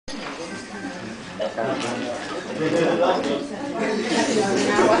There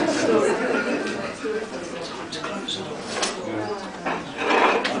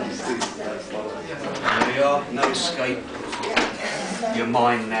we are, no escape. You're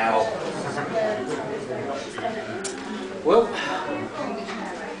mine now. Well,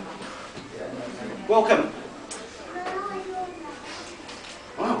 welcome.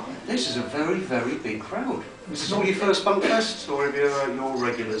 Wow, this is a very, very big crowd. Is this all your first Bunkfest, or are your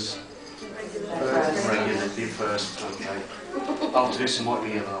regulars? Regulars, your first, okay. After this, it might be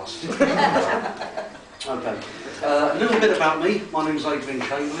your last. Okay. A little bit about me. My name's Adrian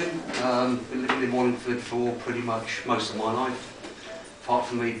Chamberlin. Been living in Wallingford for pretty much most of my life. Apart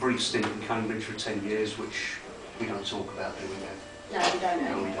from a brief stint in Cambridge for 10 years, which we don't talk about, do we now? No, we don't.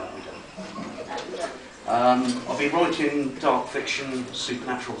 No, we don't. I've been writing dark fiction,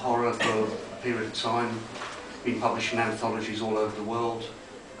 supernatural horror for a period of time. Been publishing anthologies all over the world.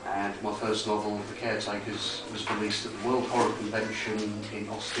 And my first novel, The Caretakers, was released at the World Horror Convention in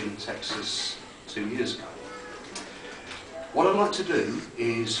Austin, Texas, 2 years ago. What I'd like to do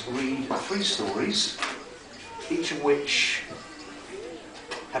is read 3 stories, each of which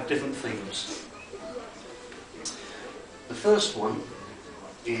have different themes. The first one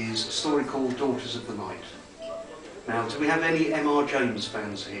is a story called Daughters of the Night. Now, do we have any M.R. James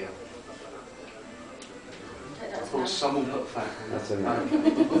fans here? I thought someone put that. That's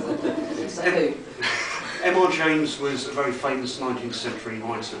okay. M.R. James was a very famous 19th century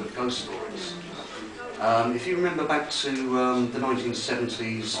writer of ghost stories. If you remember back to the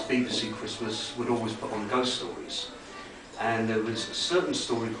 1970s, BBC Christmas would always put on ghost stories. And there was a certain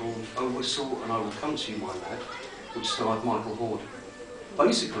story called Oh Whistle and I Will Come to You, My Lad, which starred Michael Horde.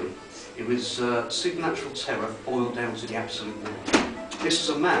 Basically, it was supernatural terror boiled down to the absolute minimum. This is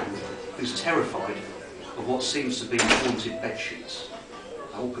a man who's terrified of what seems to be haunted bedsheets.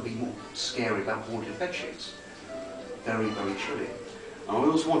 What could be more scary about haunted bedsheets? Very, very chilly. And I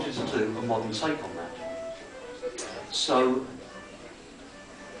always wanted to do a modern take on that. So,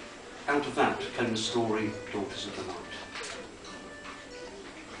 out of that came the story Daughters of the Night.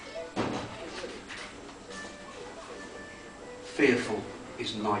 Fearful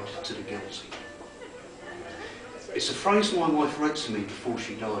is night to the guilty. It's a phrase my wife read to me before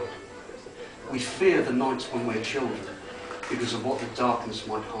she died. We fear the nights when we're children because of what the darkness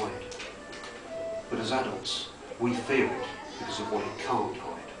might hide. But as adults, we fear it because of what it can't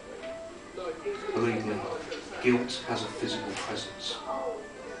hide. Believe me, guilt has a physical presence,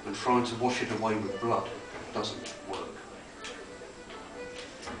 and trying to wash it away with blood doesn't work.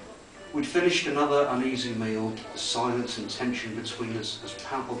 We'd finished another uneasy meal, the silence and tension between us as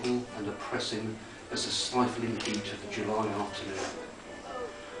palpable and oppressing as the stifling heat of a July afternoon.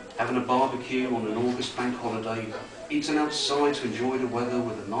 Having a barbecue on an August bank holiday, eating outside to enjoy the weather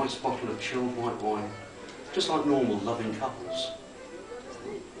with a nice bottle of chilled white wine, just like normal loving couples.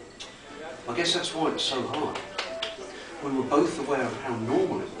 I guess that's why it's so hard. We were both aware of how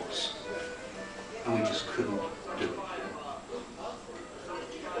normal it was, and we just couldn't do it.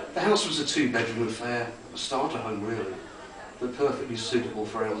 The house was a 2-bedroom affair, a starter home really, but perfectly suitable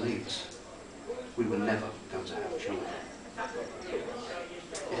for our needs. We were never going to have children.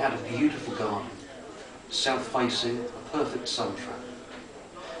 It had a beautiful garden, south-facing, a perfect sun trap.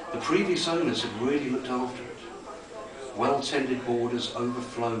 The previous owners had really looked after it. Well-tended borders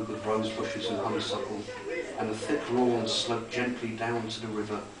overflowed with rose bushes and honeysuckle, and the thick lawn sloped gently down to the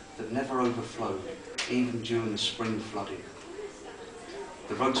river that never overflowed, even during the spring flooding.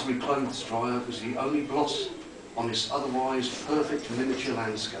 The rotary clothes dryer was the only blot on this otherwise perfect miniature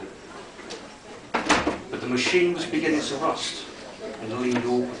landscape. But the machine was beginning to rust and leaned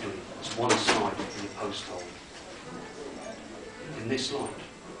awkwardly to one side in the post hole. In this light,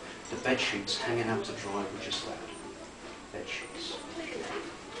 the bedsheets hanging out to dry were just that, bedsheets.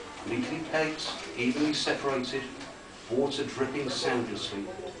 Neatly pegged, evenly separated, water dripping soundlessly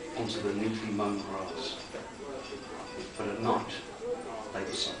onto the neatly mown grass. But at night, they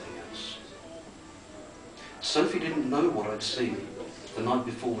were something else. Sophie didn't know what I'd seen the night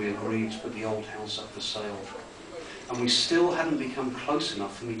before we agreed to put the old house up for sale, and we still hadn't become close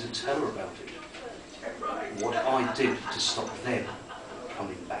enough for me to tell her about it. What I did to stop them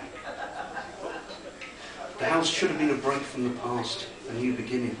coming back. The house should have been a break from the past, a new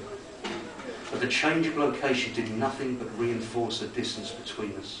beginning. But the change of location did nothing but reinforce the distance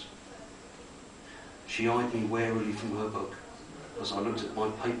between us. She eyed me warily from her book as I looked at my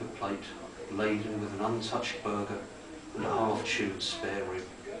paper plate laden with an untouched burger and a half-chewed spare rib.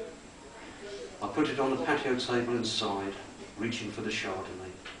 I put it on the patio table inside, reaching for the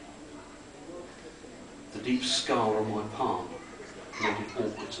Chardonnay. The deep scar on my palm made it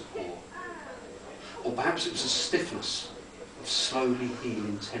awkward to pour. Or perhaps it was a stiffness of slowly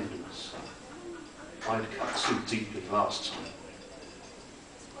healing tenderness. I had cut too deeply last time.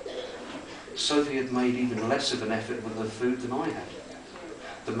 Sophie had made even less of an effort with her food than I had.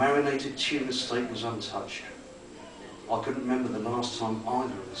 The marinated tuna steak was untouched. I couldn't remember the last time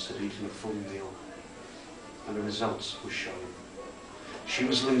either of us had eaten a full meal, and the results were showing. She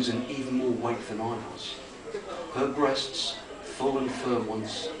was losing even more weight than I was. Her breasts, full and firm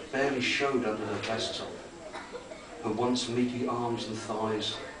ones, barely showed under her vest top. Her once meaty arms and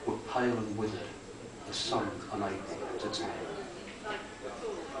thighs were pale and withered, the sun unable to tan.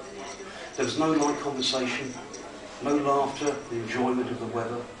 There was no light conversation, no laughter, the enjoyment of the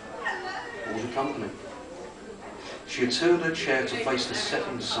weather, or the company. She had turned her chair to face the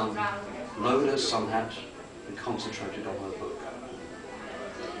setting sun, lowered her sun hat, and concentrated on her book.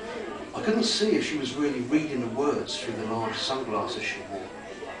 I couldn't see if she was really reading the words through the large sunglasses she wore.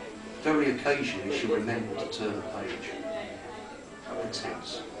 Very occasionally she remembered to turn a page.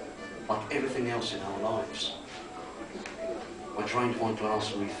 Pretense, like everything else in our lives. I drained my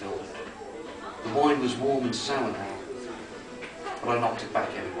glass and refilled it. The wine was warm and sour now, but I knocked it back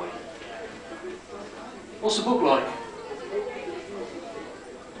anyway. What's the book like?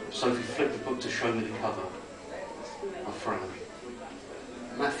 Sophie flipped the book to show me the cover. I frowned.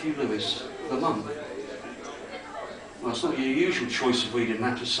 Matthew Lewis, The Monk. Well, it's not your usual choice of reading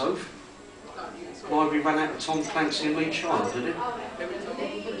matter, Soph. Library ran out of Tom Clancy and Lee Child, did it?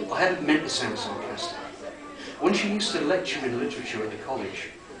 I hadn't meant to sound sarcastic. When she used to lecture in literature at the college,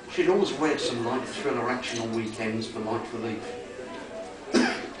 she'd always read some light thriller action on weekends for light relief.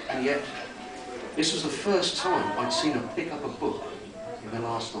 And yet, this was the first time I'd seen her pick up a book in the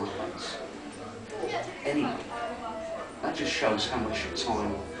last 9 months. Anyway, that just shows how much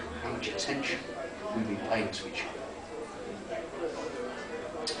time, how much attention we've been paying to each other.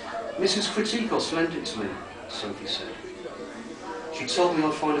 Mrs. Kritikos lent it to me, Sophie said. She told me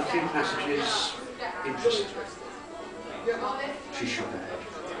I'd find a few passages interesting. She shook her head.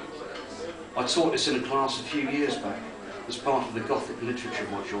 I taught this in a class a few years back as part of the Gothic literature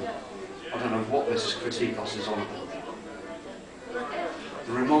module. I don't know what Mrs. Kritikos is on about.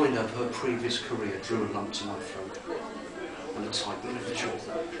 The reminder of her previous career drew a lump to my throat, and a tightening of the jaw.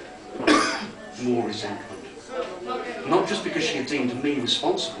 More resentment. Not just because she had deemed me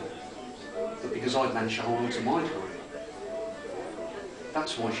responsible, but because I'd managed to hold on to my career.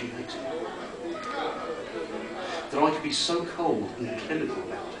 That's why she hated me. That I could be so cold and clinical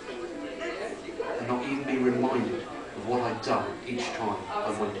about it, and not even be reminded of what I'd done each time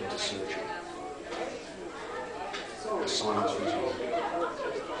I went into surgery. The silence was long.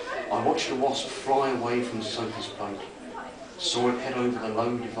 I watched the wasp fly away from Sophie's plate, saw it head over the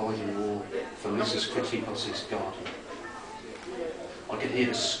low dividing wall for Mrs. Kritikos' garden. I could hear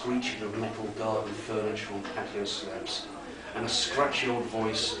the screeching of metal garden furniture on patio slabs, and a scratchy old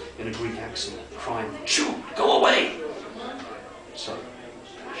voice in a Greek accent crying, "Shoo, go away!" So,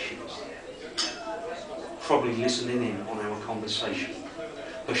 she was there, probably listening in on our conversation,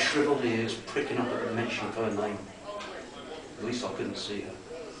 her shriveled ears pricking up at the mention of her name. At least I couldn't see her.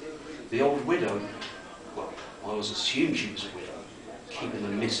 The old widow, well, I always assumed she was a widow, keeping the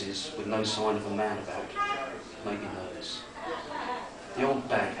missus with no sign of a man about, made me nervous. The old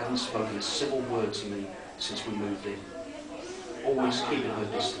bag hadn't spoken a civil word to me since we moved in, always keeping her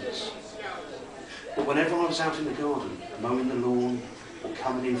distance. But whenever I was out in the garden, mowing the lawn, or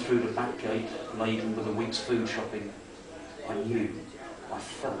coming in through the back gate, laden with a week's food shopping, I knew, I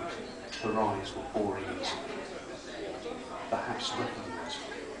felt, her eyes were boring into me. Perhaps recognising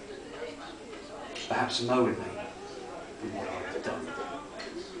me. Perhaps knowing me and what I had done.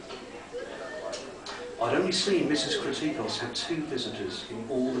 I'd only seen Mrs. Kritikos have 2 visitors in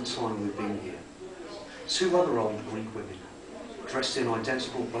all the time we'd been here. 2 other old Greek women, dressed in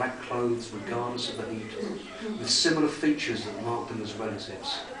identical black clothes regardless of the heat, with similar features that marked them as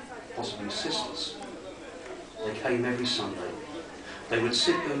relatives, possibly sisters. They came every Sunday. They would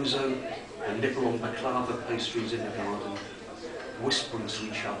sip ouzo and nibble on baklava pastries in the garden, whispering to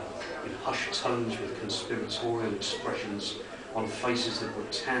each other in hushed tones with conspiratorial expressions on faces that were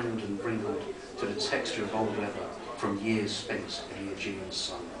tanned and wrinkled to the texture of old leather from years spent in the Aegean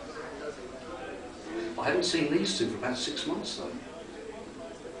sun. I hadn't seen these 2 for about 6 months though.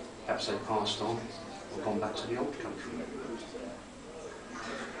 Perhaps they passed on or gone back to the old country.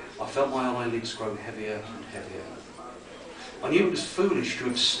 I felt my eyelids grow heavier and heavier. I knew it was foolish to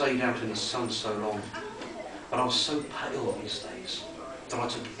have stayed out in the sun so long, but I was so pale these days that I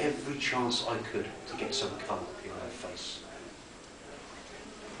took every chance I could to get some colour in her face.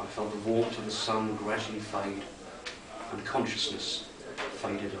 I felt the warmth of the sun gradually fade, and consciousness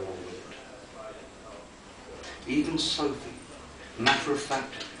faded along with it. Even Sophie, matter of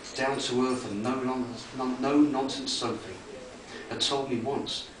fact, down to earth and no-nonsense Sophie, had told me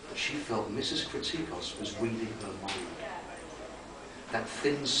once that she felt Mrs. Kritikos was reading her mind. That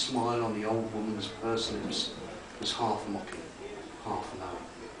thin smile on the old woman's pursed lips was half mocking, half knowing.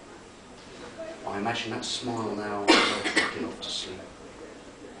 I imagine that smile now as I drifted off to sleep.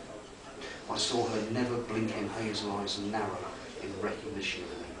 I saw her never blinking hazel eyes narrow in recognition of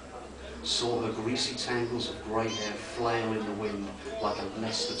me. Saw her greasy tangles of grey hair flail in the wind like a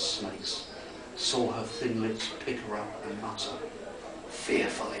nest of snakes. Saw her thin lips pick her up and mutter,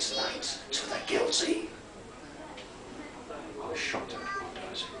 "Fearful is night to the guilty." I was shocked out of my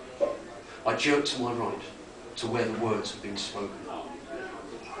doze. I jerked to my right, to where the words had been spoken.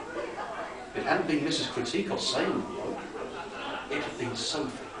 It hadn't been Mrs. Kritikos saying the word. It had been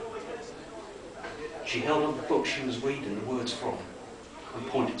Sophie. She held up the book she was reading the words from and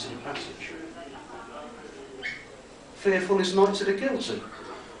pointed to the passage. "Fearful is night to the guilty."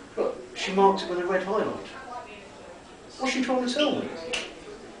 Look, she marked it with a red highlight. What's she trying to tell me?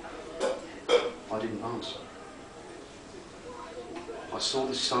 I didn't answer. I saw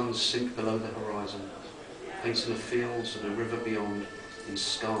the sun sink below the horizon, painting the fields and the river beyond in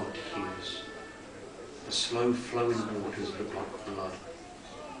scarlet hues. The slow flowing waters looked like blood.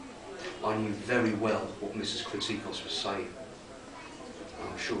 I knew very well what Mrs. Kritikos was saying.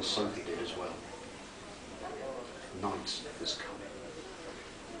 I'm sure Sophie did as well. Night was coming.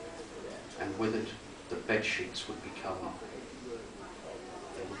 And with it, the bedsheets would become.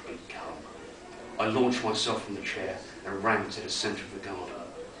 They would become. I launched myself from the chair and ran to the centre of the garden.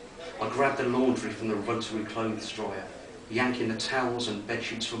 I grabbed the laundry from the rotary clothes dryer, yanking the towels and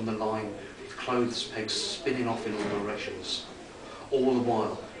bedsheets from the line, with clothes pegs spinning off in all directions, all the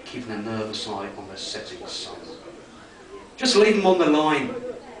while keeping a nervous eye on the setting sun. "Just leave them on the line,"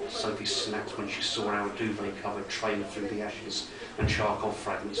 Sophie snapped when she saw our duvet cover trail through the ashes and charcoal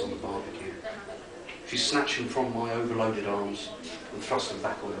fragments on the barbecue. She snatched them from my overloaded arms and thrust them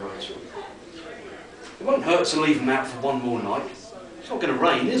back on the rotary. "It won't hurt to leave them out for one more night. It's not going to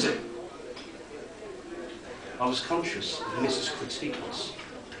rain, is it?" I was conscious of Mrs. Kritikos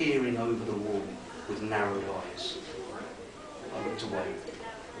peering over the wall with narrowed eyes. I looked away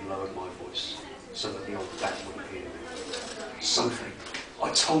and lowered my voice so that the old bat wouldn't hear me. "Sophie,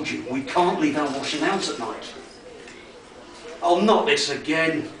 I told you, we can't leave our washing out at night." "Oh, not this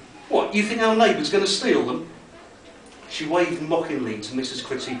again. What, you think our neighbour's going to steal them?" She waved mockingly to Mrs.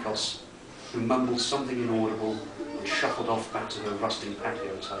 Kritikos, who mumbled something inaudible and shuffled off back to her rusting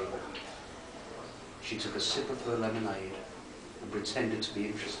patio table. She took a sip of her lemonade and pretended to be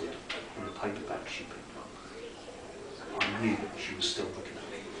interested in the paperback she picked up. I knew that she was still looking at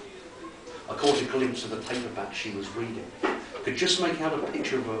me. I caught a glimpse of the paperback she was reading. Could just make out a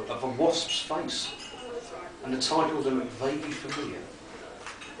picture of a wasp's face, and the title that looked vaguely familiar.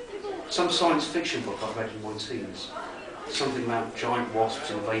 Some science fiction book I read in my teens. Something about giant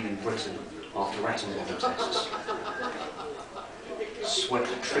wasps invading Britain after atom bomb tests. Sweat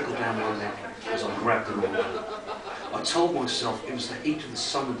trickled down my neck as I grabbed the laundry. I told myself it was the heat of the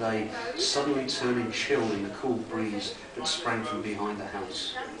summer day suddenly turning chill in the cool breeze that sprang from behind the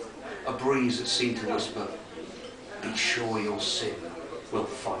house. A breeze that seemed to whisper, "Be sure your sin will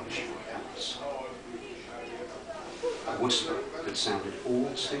find you out." A whisper that sounded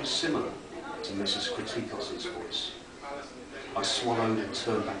all too similar to Mrs. Kritikos' voice. I swallowed and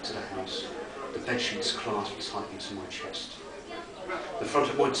turned back to the house, the bedsheets clasped tightly to my chest. The front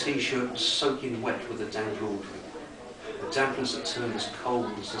of my t-shirt was soaking wet with the damp laundry, a dampness that turned as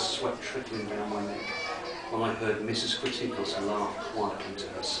cold as the sweat trickling down my neck when I heard Mrs. Kritikos laugh quietly to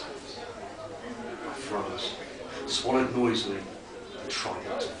herself. I froze, swallowed noisily, and tried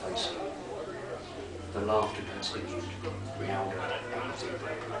not to face her. The laughter continued, louder and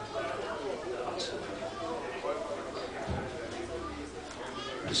deeper. I turned.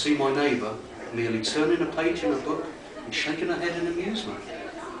 To see my neighbour merely turning a page in a book and shaking her head in amusement.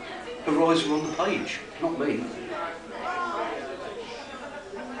 Her eyes were on the page, not me.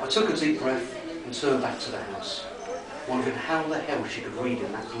 I took a deep breath and turned back to the house, wondering how the hell she could read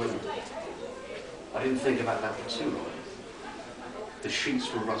in that gloom. I didn't think about that for too long. The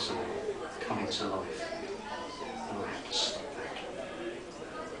sheets were rustling, coming to life, and I had to stop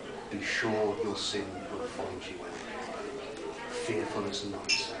that. Be sure your sin will find you out. Fearful as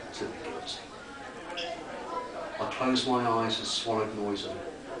night to the guilty. I closed my eyes and swallowed noisily,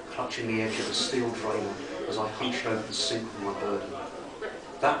 clutching the edge of the steel drainer as I hunched over the sink with my burden.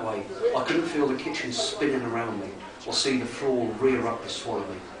 That way, I couldn't feel the kitchen spinning around me or see the floor rear up to swallow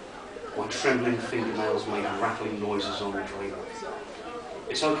me. My trembling fingernails made rattling noises on the drainer.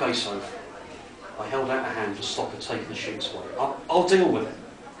 "It's okay, Soph. I held out a hand to stop her taking the sheets away. I'll deal with it.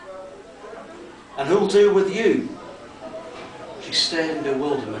 And who'll deal with you? She stared in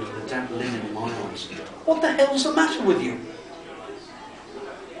bewilderment at the damp linen in my eyes. What the hell's the matter with you?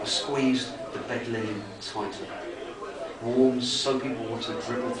 I squeezed the bed linen tighter. Warm, soapy water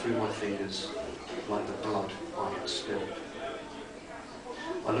dribbled through my fingers like the blood I had spilled.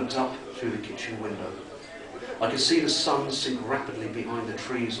 I looked up through the kitchen window. I could see the sun sink rapidly behind the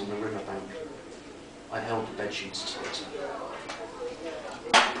trees on the riverbank. I held the bedsheets tighter.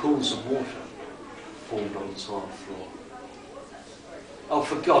 Pools of water formed on the tiled floor. Oh,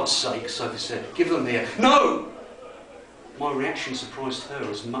 for God's sake, Sophie said, give them here. No! My reaction surprised her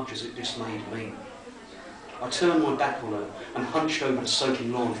as much as it dismayed me. I turned my back on her and hunched over the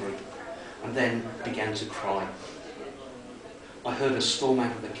soaking laundry, and then began to cry. I heard her storm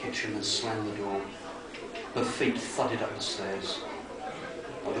out of the kitchen and slam the door. Her feet thudded up the stairs.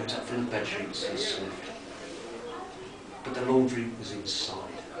 I looked up from the bedsheets and sniffed. But the laundry was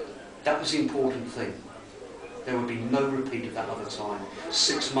inside. That was the important thing. There would be no repeat of that other time,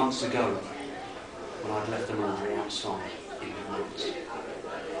 6 months ago, when I'd left the laundry outside in the night.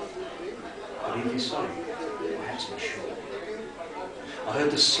 But even so, I had to be sure. I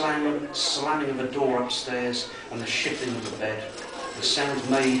heard the slamming of the door upstairs and the shifting of the bed, the sound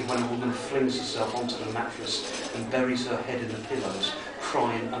made when a woman flings herself onto the mattress and buries her head in the pillows,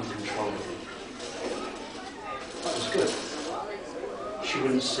 crying uncontrollably. That was good. She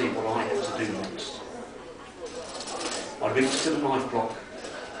wouldn't see what I had to do next. I reached to the knife block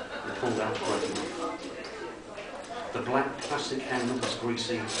and pulled out the bread knife. The black plastic handle was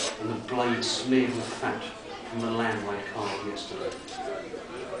greasy and the blade smeared with fat from the lamb I carved yesterday.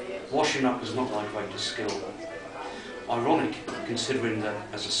 Washing up was not my greatest skill. Ironic, considering that,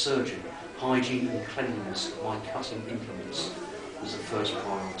 as a surgeon, hygiene and cleanliness of my cutting implements was the first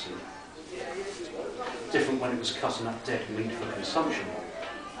priority. Different when it was cutting up dead meat for consumption.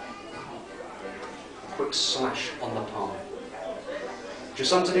 A quick slash on the palm.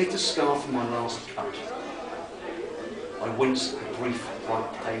 Just underneath the scar from my last cut. I winced at the brief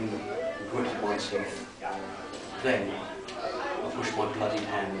white pain and gritted my teeth. Then I pushed my bloody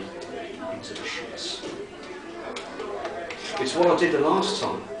hand into the sheets. It's what I did the last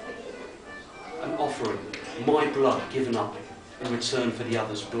time. An offering, my blood given up in return for the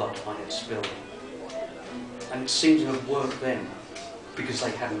other's blood I had spilled. And it seemed to have worked then, because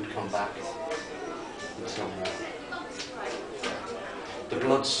they hadn't come back until now. The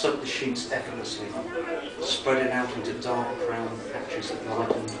blood soaked the sheets effortlessly, spreading out into dark brown patches that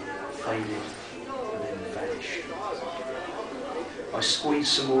lightened, faded, and then vanished. I squeezed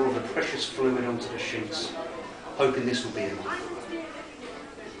some more of the precious fluid onto the sheets, hoping this would be enough.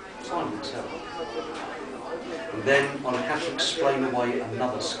 Time would tell. And then I'd have to explain away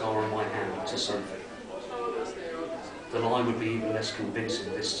another scar on my hand to Sophie. The lie would be even less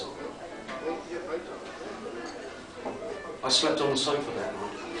convincing this time. I slept on the sofa that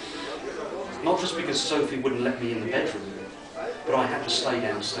night. Not just because Sophie wouldn't let me in the bedroom, but I had to stay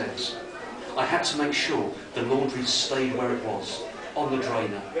downstairs. I had to make sure the laundry stayed where it was, on the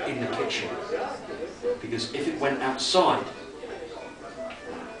drainer, in the kitchen. Because if it went outside...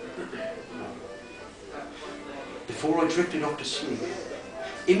 Before I drifted off to sleep,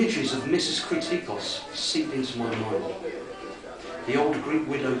 images of Mrs. Kritikos seeped into my mind. The old Greek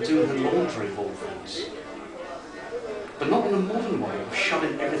widow doing her laundry of all things. But not in a modern way of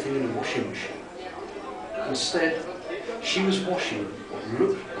shoving everything in a washing machine. Instead, she was washing what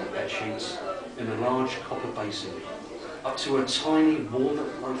looked like bed sheets in a large copper basin, up to her tiny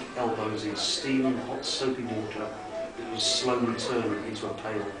walnut-like elbows in steaming hot soapy water that was slowly turning into a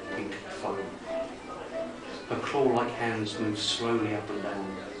pale pink foam. Her claw-like hands moved slowly up and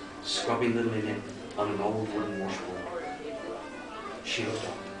down, scrubbing the linen on an old wooden washboard. She looked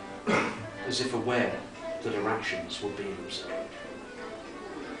up, as if aware that her actions were being observed.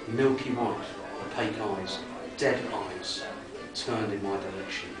 Milky white, opaque eyes, dead eyes, turned in my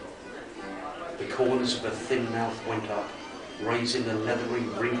direction. The corners of her thin mouth went up, raising the leathery,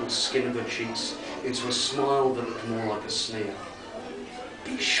 wrinkled skin of her cheeks into a smile that looked more like a sneer.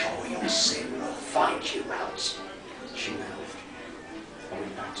 "Be sure your sin will find you out," she mouthed. I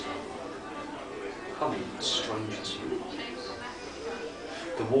went back to her, humming a strange tune.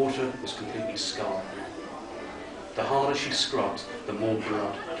 The water was completely scarred now. The harder she scrubbed, the more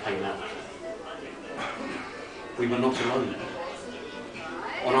blood came out. We were not alone.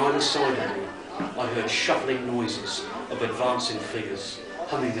 On either side of me, I heard shuffling noises of advancing figures,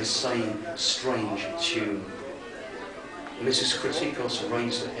 humming the same strange tune. Mrs. Kritikos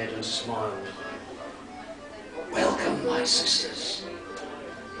raised her head and smiled. "Welcome, my sisters.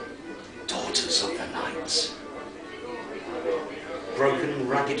 Dawn daughters of the night. Broken,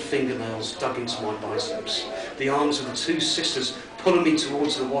 ragged fingernails dug into my biceps. The arms of the two sisters pulling me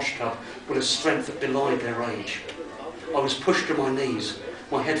towards the wash tub with a strength that belied their age. I was pushed to my knees,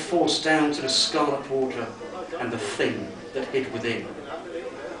 my head forced down to the scarlet water and the thing that hid within.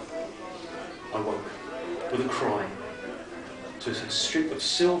 I woke with a cry to a strip of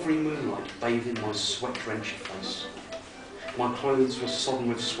silvery moonlight bathing my sweat-drenched face. My clothes were sodden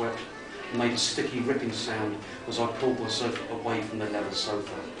with sweat and made a sticky ripping sound as I pulled myself away from the leather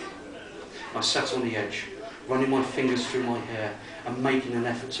sofa. I sat on the edge, running my fingers through my hair and making an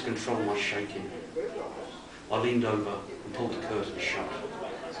effort to control my shaking. I leaned over and pulled the curtain shut.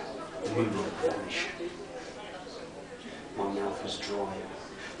 The moonlight vanished. My mouth was dry.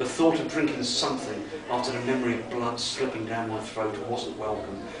 The thought of drinking something after the memory of blood slipping down my throat wasn't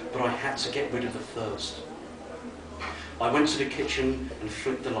welcome, but I had to get rid of the thirst. I went to the kitchen and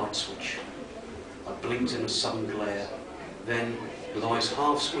flipped the light switch. I blinked in the sudden glare. Then, with eyes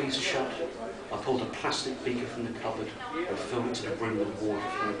half squeezed shut, I pulled a plastic beaker from the cupboard and filled it to the brim with water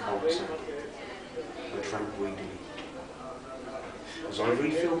from the cold tap. I drank greedily. As I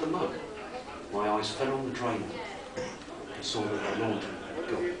refilled the mug, my eyes fell on the drainer and saw that the laundry had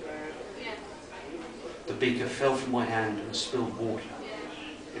gone. The beaker fell from my hand and spilled water.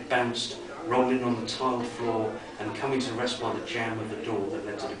 It bounced, rolling on the tiled floor and coming to rest by the jamb of the door that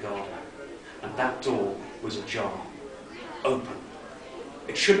led to the garden. And that door was ajar, open.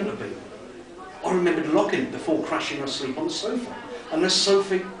 It shouldn't have been. I remembered locking it before crashing asleep on the sofa, unless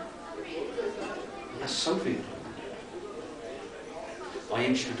Sophie had. I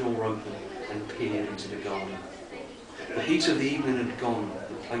inched the door open and peered into the garden. The heat of the evening had gone,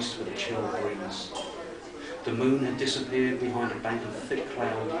 replaced with a chill breeze. The moon had disappeared behind a bank of thick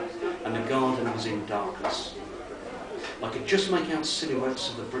cloud, and the garden was in darkness. I could just make out silhouettes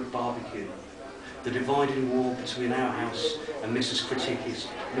of the brick barbecue, the dividing wall between our house and Mrs.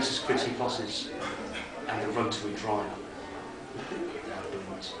 Criticos's, and the rotary dryer. I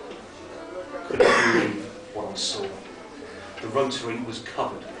couldn't believe what I saw. The rotary was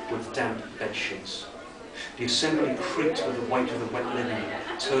covered with damp bedsheets. The assembly creaked with the weight of the wet linen,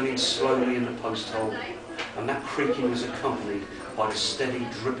 turning slowly in the post hole, and that creaking was accompanied by the steady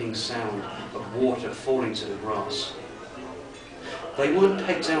dripping sound of water falling to the grass. They weren't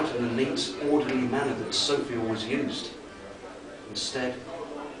pegged out in the neat, orderly manner that Sophie always used. Instead,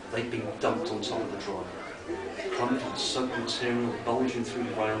 they'd been dumped on top of the dryer, clumped with soap material bulging through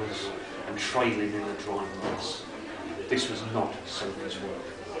the rails and trailing in the drying mess. This was not Sophie's work.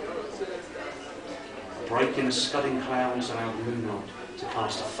 A break in the scudding clouds allowed moonlight to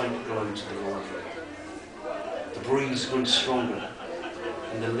cast a faint glow to the laundry. The breeze grew stronger,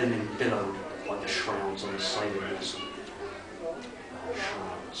 and the linen billowed like the shrouds on a sailing vessel.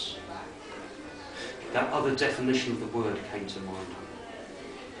 Shrouds. That other definition of the word came to mind.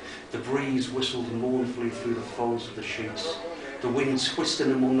 The breeze whistled mournfully through the folds of the sheets, the wind twisting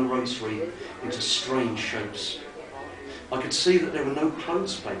them on the rotary into strange shapes. I could see that there were no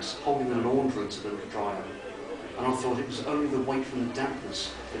clothes pegs holding the laundry to the dryer, and I thought it was only the weight from the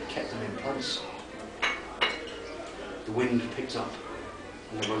dampness that kept them in place. The wind picked up,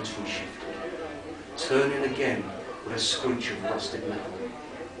 and the rotary shifted, turning again with a screech of rusted metal.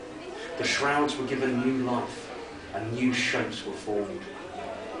 The shrouds were given new life, and new shapes were formed.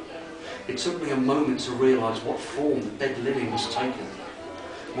 It took me a moment to realise what form the bed linen was taking.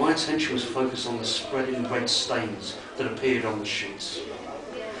 My attention was focused on the spreading red stains that appeared on the sheets.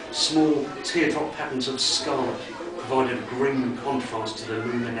 Small teardrop patterns of scarlet provided a grim contrast to the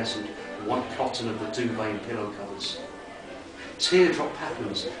luminescent white cotton of the duvet and pillow covers. Teardrop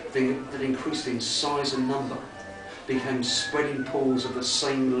patterns that increased in size and number became spreading pools of the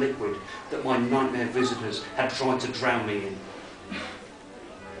same liquid that my nightmare visitors had tried to drown me in.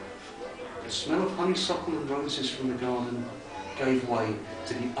 The smell of honeysuckle and roses from the garden gave way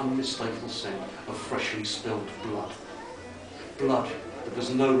to the unmistakable scent of freshly spilled blood. Blood that was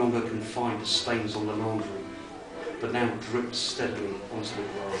no longer confined to stains on the laundry, but now dripped steadily onto the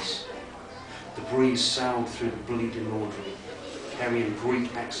grass. The breeze soughed through the bleeding laundry, carrying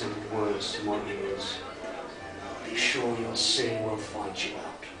Greek accented words to my ears. Be sure your sin will find you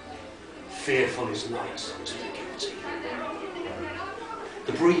out. Fearful is night to the guilty.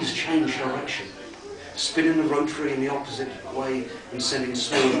 The breeze changed direction, spinning the rotary in the opposite way and sending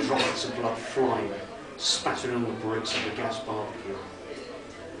small droplets of blood flying, spattering on the bricks of the gas barbecue.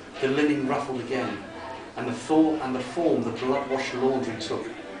 The linen ruffled again, and the form the blood-washed laundry took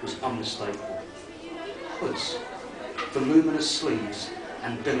was unmistakable. Hoods, voluminous sleeves,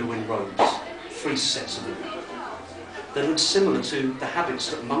 and billowing robes, 3 sets of them. They looked similar to the habits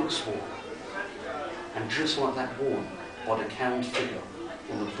that monks wore, and just like that worn by the cowled figure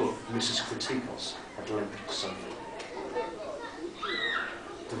on the book Mrs. Kritikos had lent Sophie.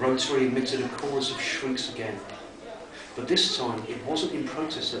 The rotary emitted a chorus of shrieks again, but this time it wasn't in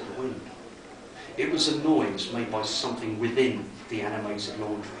protest at the wind. It was a noise made by something within the animated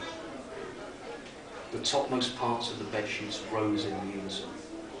laundry. The topmost parts of the bedsheets rose in unison.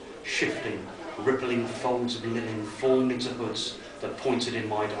 Shifting, rippling folds of linen formed into hoods that pointed in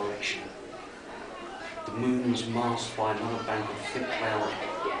my direction. The moon was masked by another bank of thick cloud,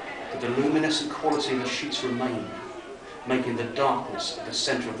 but the luminescent quality of the sheets remained, making the darkness at the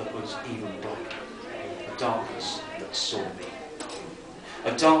centre of the hoods even blacker. A darkness that saw me.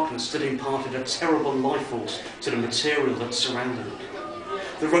 A darkness that imparted a terrible life force to the material that surrounded it.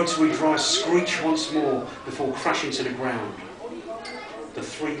 The rotary drive screeched once more before crashing to the ground. The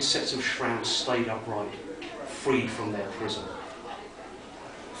 3 sets of shrouds stayed upright, freed from their prison.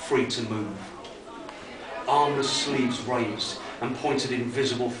 Free to move. Armless sleeves raised and pointed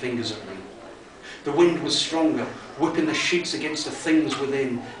invisible fingers at me. The wind was stronger, whipping the sheets against the things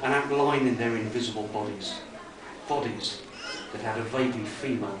within and outlining their invisible bodies. Bodies that had a vaguely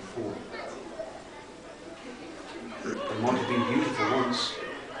female form. They might have been beautiful once,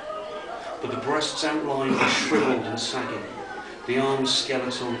 but the breasts outlined were shriveled and sagging, the arms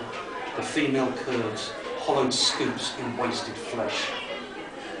skeletal, the female curves, hollowed scoops in wasted flesh.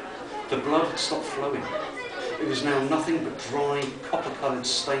 The blood had stopped flowing. It was now nothing but dry, copper-coloured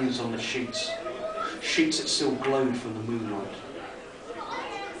stains on the sheets, sheets that still glowed from the moonlight.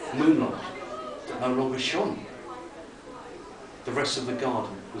 Moonlight that no longer shone. The rest of the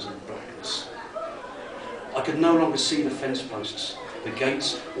garden was in blackness. I could no longer see the fence posts, the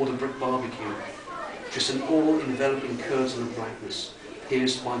gates or the brick barbecue, just an all-enveloping curtain of blackness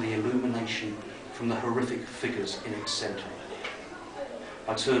pierced by the illumination from the horrific figures in its centre.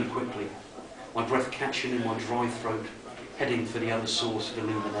 I turned quickly, my breath catching in my dry throat, heading for the other source of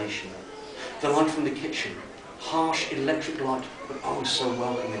illumination. The light from the kitchen, harsh electric light, but oh so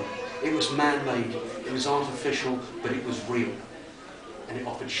welcoming. It was man-made, it was artificial, but it was real, and it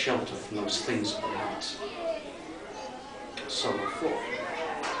offered shelter from those things at the night. So I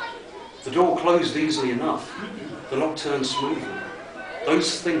thought. The door closed easily enough. The lock turned smoothly.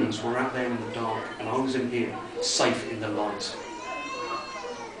 Those things were out there in the dark, and I was in here, safe in the light.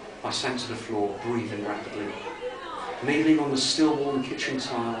 I sank to the floor, breathing rapidly. Kneeling on the still-warm kitchen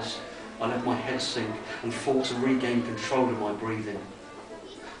tiles, I let my head sink and fought to regain control of my breathing.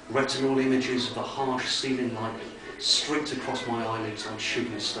 Retinal images of the harsh ceiling light streaked across my eyelids like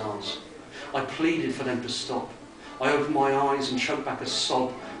shooting stars. I pleaded for them to stop. I opened my eyes and choked back a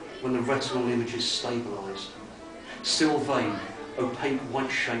sob when the retinal images stabilised. Still vague, opaque white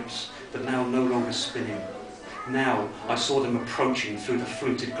shapes, but now no longer spinning. Now I saw them approaching through the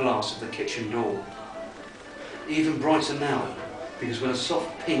fluted glass of the kitchen door. Even brighter now, because with a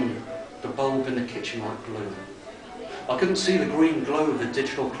soft ping, the bulb in the kitchen light blew. I couldn't see the green glow of the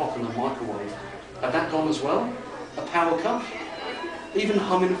digital clock in the microwave. Had that gone as well? A power cut? Even the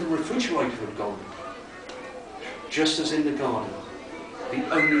humming of the refrigerator had gone. Just as in the garden, the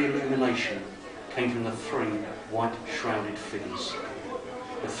only illumination came from the 3 white shrouded figures.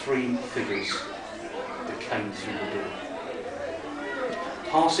 The 3 figures that came through the door.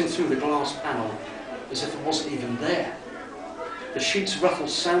 Passing through the glass panel as if it wasn't even there. The sheets ruffled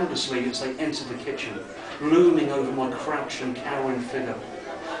soundlessly as they entered the kitchen, looming over my crouched and cowering figure.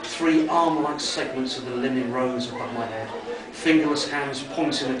 3 arm-like segments of the linen rose above my head, fingerless hands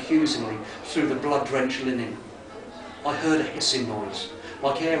pointing accusingly through the blood-drenched linen. I heard a hissing noise,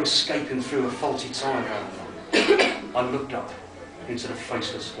 like air escaping through a faulty tyre valve. I looked up into the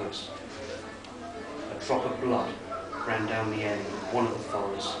faceless hoods. A drop of blood ran down the end of one of the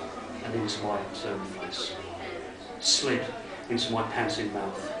furrows and into my upturned face. Slid into my panting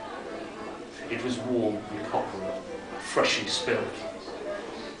mouth. It was warm and coppery, freshly spilled.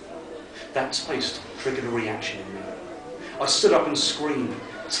 That taste triggered a reaction in me. I stood up and screamed,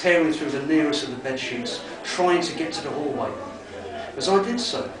 tearing through the nearest of the bedsheets, trying to get to the hallway. As I did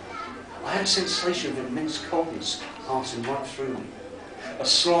so, I had a sensation of immense coldness passing right through me. A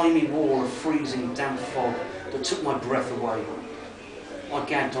slimy wall of freezing, damp fog that took my breath away. I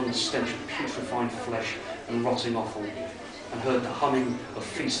gagged on the stench of putrefied flesh and rotting offal, and heard the humming of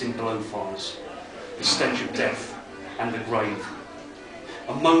feasting blowflies, the stench of death and the grave.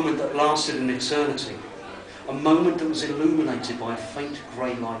 A moment that lasted an eternity. A moment that was illuminated by a faint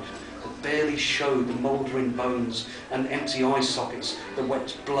grey light that barely showed the mouldering bones and empty eye sockets that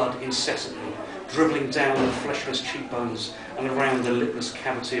wept blood incessantly, dribbling down the fleshless cheekbones and around the lipless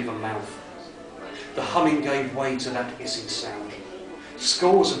cavity of a mouth. The humming gave way to that hissing sound.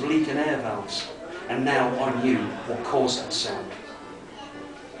 Scores of leaking air valves, and now I knew what caused that sound.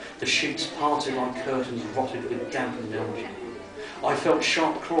 The sheets parted like curtains rotted with damp and mildew. I felt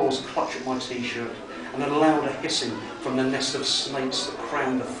sharp claws clutch at my t-shirt, and a louder hissing from the nest of snakes that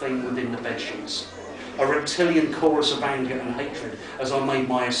crowned the thing within the bedsheets. A reptilian chorus of anger and hatred as I made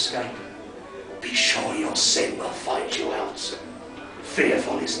my escape. Be sure your sin will find you out.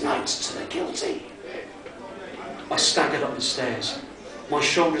 Fearful is night to the guilty. I staggered up the stairs, my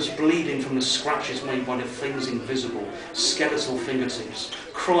shoulders bleeding from the scratches made by the thing's invisible, skeletal fingertips,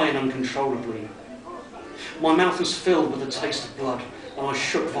 crying uncontrollably. My mouth was filled with the taste of blood, and I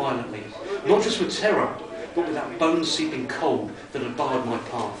shook violently, not just with terror, but with that bone-seeping cold that had barred my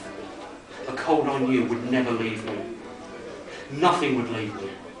path. A cold I knew would never leave me. Nothing would leave me.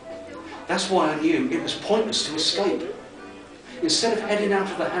 That's why I knew it was pointless to escape. Instead of heading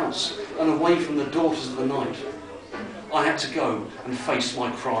out of the house and away from the daughters of the night, I had to go and face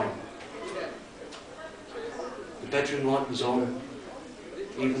my crime. The bedroom light was on,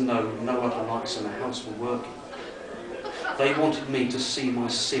 even though no other lights in the house were working. They wanted me to see my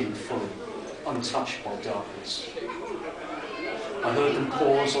sin fully, untouched by darkness. I heard them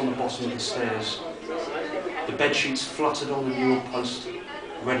pause on the bottom of the stairs. The bedsheets fluttered on the newel post,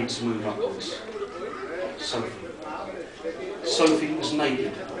 ready to move upwards. Sophie was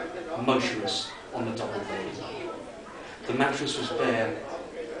naked, motionless on the double bed. The mattress was bare,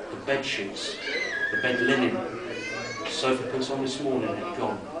 the bed sheets, the bed linen Sophie put on this morning had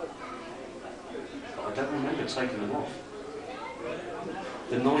gone. But I don't remember taking them off.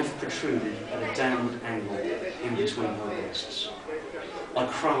 The knife protruded at a downward angle in between her breasts. I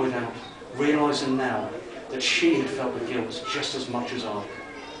crowed out, realising now that she had felt the guilt just as much as I.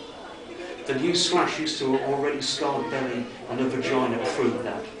 The new slashes to her already scarred belly and her vagina proved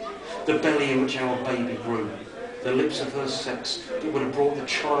that. The belly in which our baby grew. The lips of her sex that would have brought the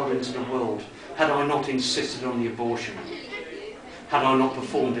child into the world had I not insisted on the abortion. Had I not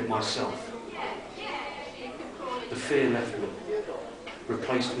performed it myself. The fear left me,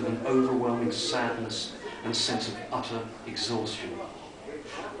 replaced with an overwhelming sadness and sense of utter exhaustion.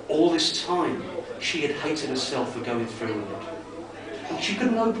 All this time, she had hated herself for going through with it. And she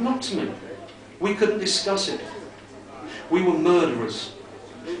couldn't open up to me. We couldn't discuss it. We were murderers,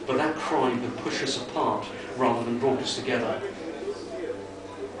 but that crime had pushed us apart rather than brought us together.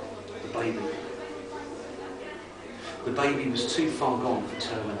 The baby. The baby was too far gone for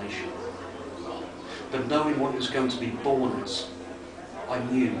termination. But knowing what it was going to be born as, I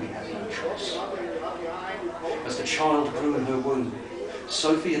knew we had no choice. As the child grew in her womb,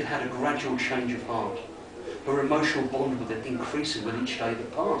 Sophie had had a gradual change of heart, her emotional bond with it increasing with each day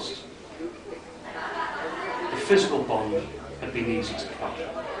that passed. The physical bond had been easy to cut,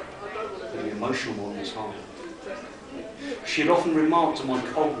 but the emotional one was hard. She had often remarked on my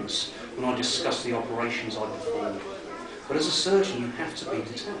coldness when I discussed the operations I performed, but as a surgeon you have to be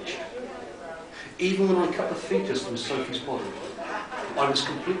detached. Even when I cut the fetus from Sophie's body, I was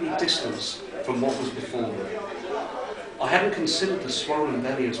completely distanced from what was before me. I hadn't considered the swollen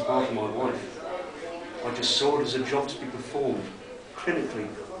belly as part of my life. I just saw it as a job to be performed, clinically,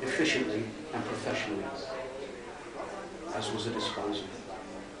 efficiently and professionally. As was the disposal.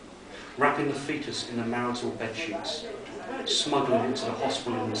 Wrapping the fetus in the marital bedsheets, smuggling it to the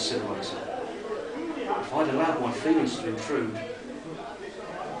hospital in the incinerator. If I'd allowed my feelings to intrude,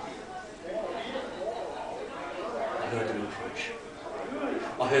 I heard them approach.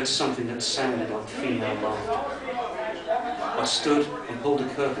 I heard something that sounded like female laughter. I stood and pulled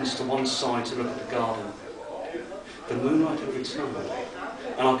the curtains to one side to look at the garden. The moonlight had returned,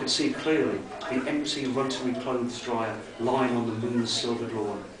 and I could see clearly the empty rotary clothes dryer lying on the moon-silvered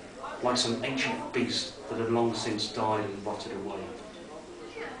lawn, like some ancient beast that had long since died and rotted away.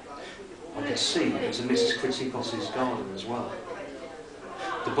 I could see it was Mrs. Kritikos's garden as well.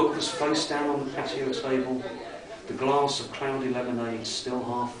 The book was face down on the patio table, the glass of cloudy lemonade still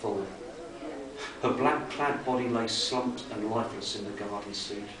half full. Her black-clad body lay slumped and lifeless in the garden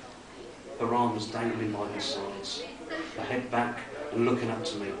seat, her arms dangling by her sides, her head back and looking up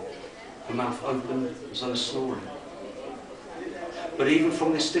to me, her mouth open as though snoring. But even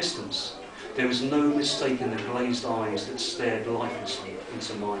from this distance, there was no mistaking the glazed eyes that stared lifelessly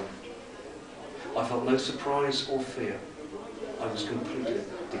into mine. I felt no surprise or fear. I was completely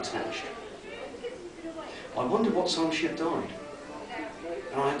detached. I wondered what time she had died,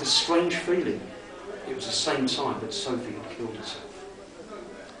 and I had this strange feeling it was the same time that Sophie had killed herself.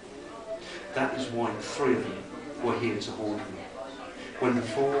 That is why the three of them were here to haunt me, when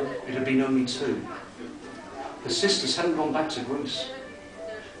before it had been only two. Her sisters hadn't gone back to Greece.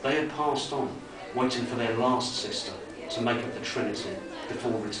 They had passed on, waiting for their last sister to make up the trinity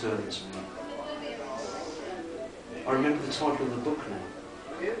before returning to me. I remember the title of the book now.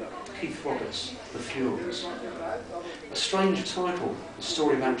 Keith Roberts' The Furies. A strange title, a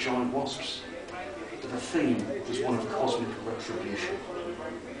story about giant wasps, but the theme was one of cosmic retribution.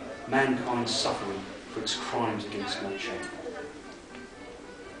 Mankind suffering for its crimes against nature.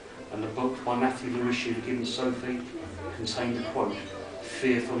 And the book by Matthew Lewisham, given Sophie, contained the quote,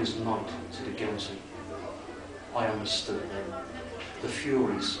 "Fearful is night to the guilty." I understood then. The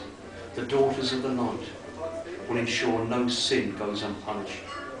Furies, the daughters of the night, will ensure no sin goes unpunished.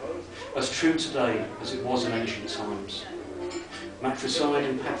 As true today as it was in ancient times. Matricide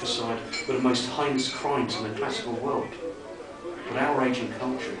and patricide were the most heinous crimes in the classical world. But our age and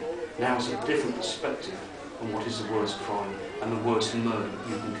culture now has a different perspective on what is the worst crime and the worst murder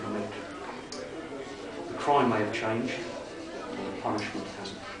you can commit. The crime may have changed, but the punishment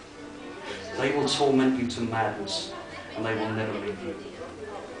hasn't. They will torment you to madness, and they will never leave you.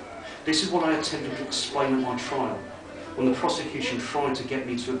 This is what I attempted to explain at my trial, when the prosecution tried to get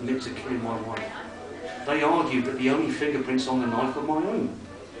me to admit to killing my wife. They argued that the only fingerprints on the knife were my own.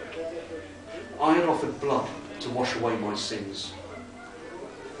 I had offered blood to wash away my sins.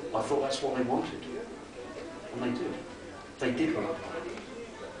 I thought that's what they wanted. And they did. They did want blood.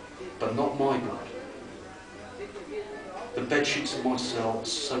 But not my blood. The bedsheets of my cell are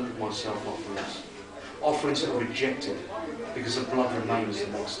soaked with my self-offerings. Offerings that were rejected because the blood remains the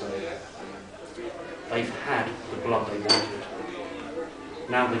next day. They've had the blood they wanted.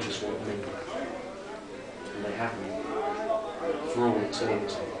 Now they just want me. And they have me. For all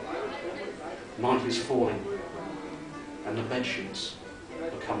eternity. Night is falling. And the bedsheets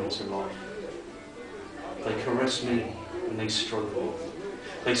are coming to life. They caress me and they stroke me.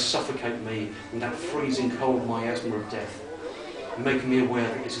 They suffocate me in that freezing cold miasma of death, making me aware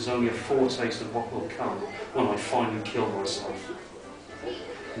that this is only a foretaste of what will come when I finally kill myself.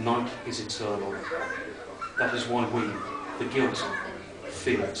 Night is eternal. That is why we, the guilty,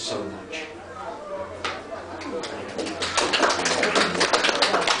 feel it so much.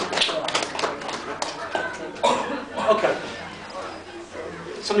 Okay.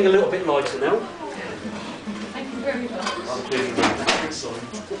 Something a little bit lighter now. Thank you very much.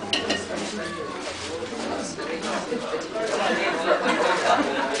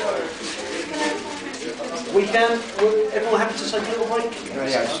 We can. Everyone happy to take a little break?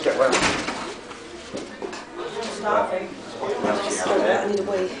 Yeah, just get well. I need a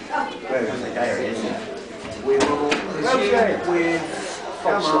wee. Where is the diary, isn't it? We will resume with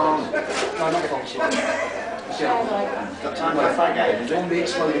Come on. No, not Foxlight. Got time for a fag game, is On it? the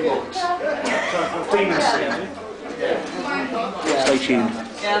exploding box. Demon Seed. Yeah. Stay tuned.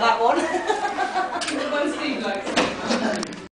 Yeah, that one. The one Steve likes.